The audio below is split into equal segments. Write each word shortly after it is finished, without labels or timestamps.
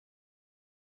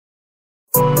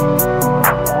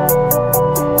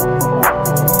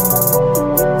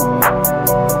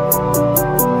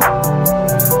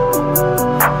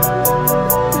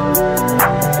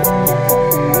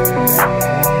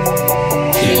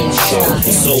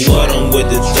So what, I'm with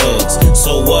the thugs.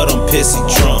 So what, I'm pissy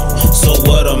drunk. So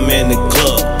what, I'm in the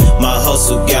club. My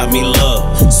hustle got me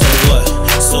love. So what?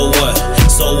 So what?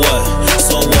 So what?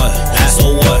 So what?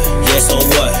 So what? Yeah, so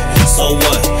what? So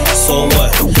what? So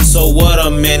what? So what,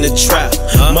 I'm in the trap.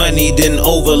 Money didn't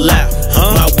overlap.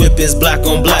 My whip is black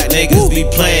on black. Niggas be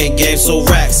playing games, so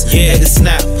racks. Yeah, the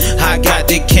snap. I got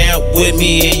the camp with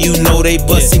me, and you know they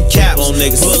bustin' caps.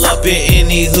 Pull up in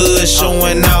any hood,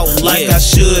 showing out like I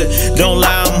should. Don't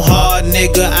lie, I'm hard,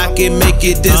 nigga. I can make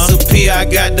it disappear. I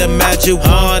got the magic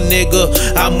wand,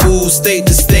 nigga. I move state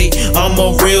to state. I'm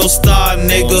a real star,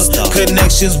 nigga.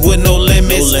 Connections with no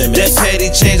limits. That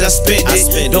petty change, I spent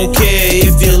it. Don't care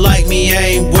if you like me,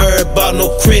 I ain't worried about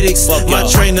no critics. My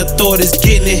train of thought is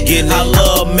getting it. I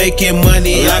love making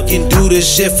money, I can do this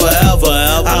shit forever.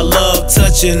 I love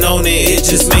touching on it, it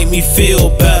just make me feel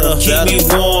better. Keep me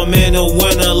warm in the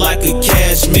winter like a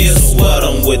cashmere sweater.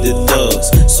 I'm with the thugs.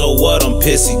 So what, I'm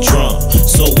pissy drunk.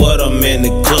 So what, I'm in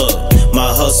the club. My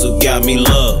hustle got me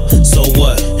love. So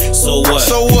what? So what?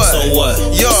 So what? So what?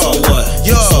 Yo, so what?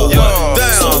 Yo, so what?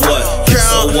 damn. So what?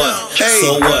 So what? Hey,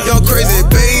 so what? yo, crazy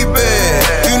baby,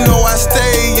 you know I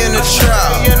stay in the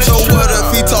trap. So what if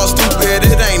he talk stupid?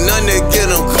 It ain't nothing to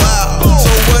get him clout.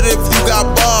 So what if you got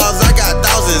bars? I got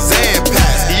thousands and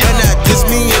packs. And that gets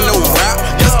me in the rap.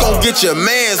 Just gon' get your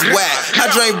man's whack. I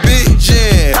drink big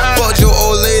gin, fuck your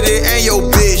old lady and your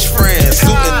bitch friend.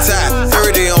 Suit and tie,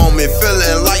 30 on me,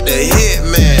 feeling like the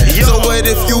hitman. So what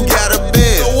if you got a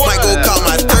Benz? Might go call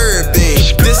my third bean.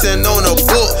 Dissing on a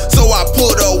book, so I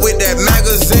pulled up with that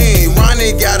magazine.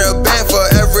 Ronnie got a band for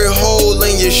every hole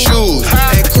in your shoes.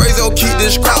 And Crazo keep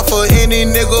this crowd for any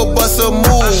nigga bust a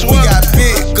move. We got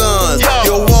big guns,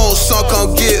 you want some,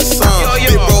 come get some.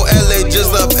 Big bro LA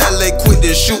just left LA, quit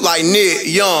to shoot like Nick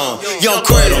Young. Young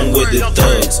Crazy. I'm with the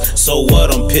thugs. So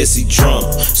what, I'm pissy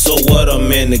drunk. So what,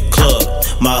 I'm in the club.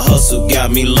 My hustle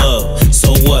got me love.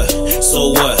 So what? So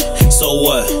what? So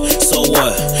what? So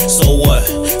what? So what?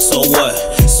 So what?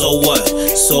 So what?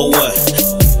 So what?